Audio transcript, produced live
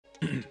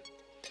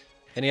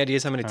Any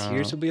ideas how many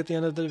tiers will be at the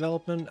end of the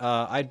development?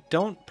 I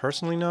don't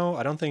personally know.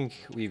 I don't think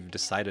we've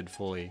decided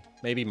fully.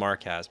 Maybe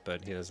Mark has,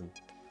 but he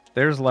doesn't.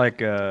 There's like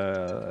there's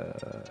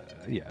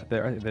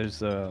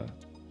a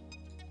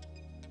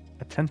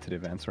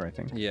tentative answer, I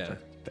think. Yeah.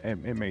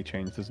 It may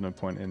change. There's no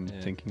point in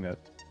thinking that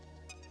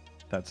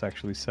that's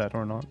actually set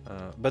or not.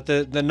 But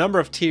the number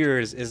of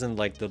tiers isn't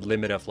like the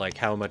limit of like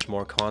how much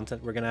more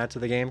content we're gonna add to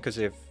the game. Because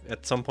if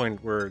at some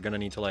point we're gonna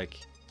need to like,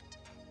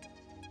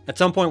 at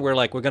some point we're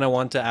gonna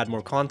want to add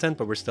more content,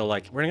 but we're still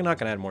like we're not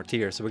gonna add more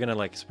tiers. So we're gonna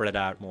like spread it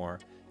out more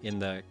in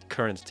the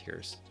current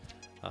tiers.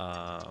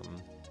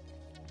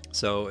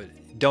 So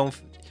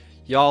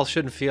y'all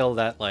shouldn't feel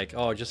that like,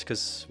 oh, just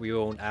because we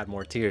won't add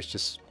more tiers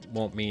just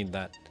won't mean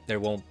that there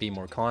won't be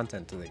more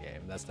content to the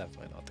game. That's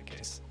definitely not the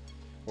case.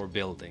 Or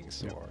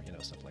buildings, or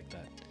stuff like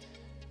that.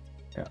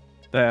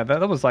 Yeah,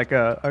 that was like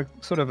a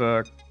sort of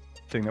a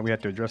thing that we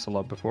had to address a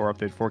lot before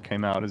Update 4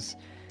 came out. Is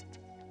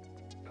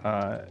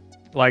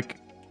like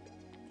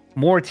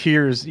more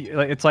tiers.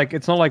 It's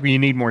not like you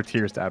need more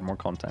tiers to add more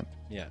content.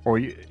 Yeah. Or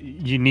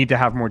you need to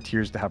have more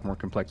tiers to have more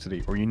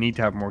complexity, or you need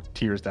to have more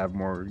tiers to have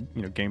more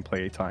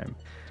gameplay time.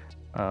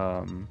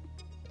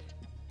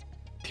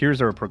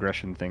 Tiers are a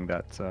progression thing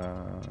that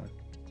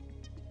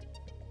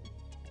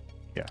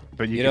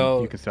but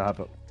you can still have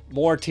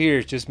more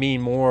tiers just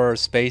mean more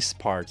space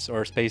parts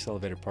or space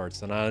elevator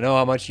parts, and I know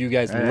how much you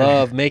guys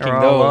love making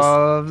those.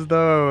 Loves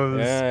those.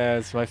 Yeah,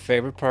 it's my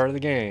favorite part of the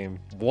game.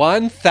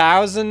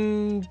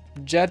 1,000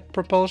 jet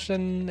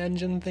propulsion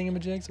engine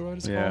thingamajigs, or what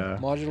is it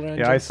called? Modular engines.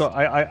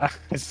 Yeah,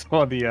 I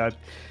saw the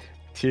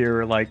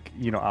tier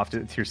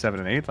after tier 7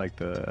 and 8, like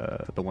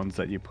the ones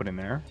that you put in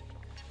there.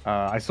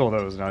 I saw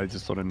those and I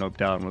just sort of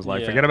noped out and was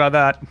like, forget about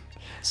that.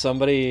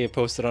 Somebody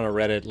posted on a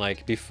Reddit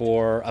like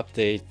before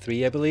update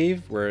 3, I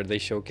believe, where they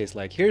showcased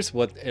like, here's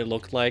what it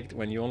looked like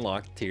when you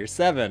unlocked tier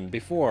 7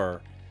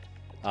 before,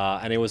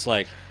 and it was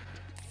like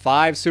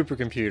 5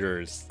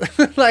 supercomputers.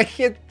 Like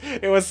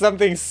it was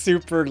something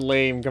super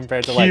lame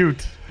compared to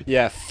cute.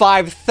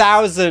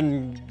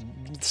 5,000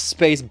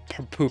 space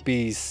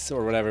poopies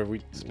or whatever.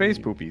 Space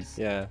poopies.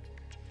 Yeah,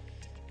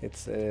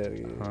 it's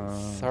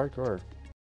hardcore.